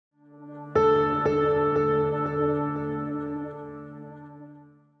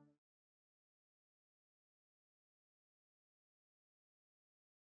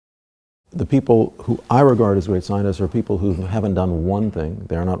the people who I regard as great scientists are people who haven't done one thing.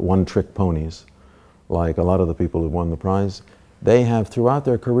 They're not one-trick ponies, like a lot of the people who won the prize. They have, throughout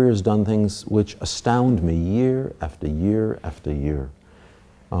their careers, done things which astound me year after year after year.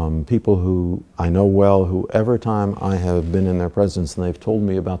 People who I know well, who every time I have been in their presence and they've told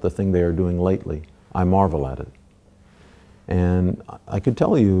me about the thing they are doing lately, I marvel at it. And I could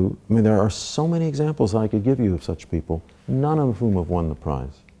tell you, I mean, there are so many examples I could give you of such people, none of whom have won the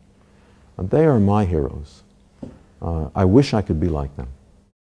prize. They are my heroes. I wish I could be like them.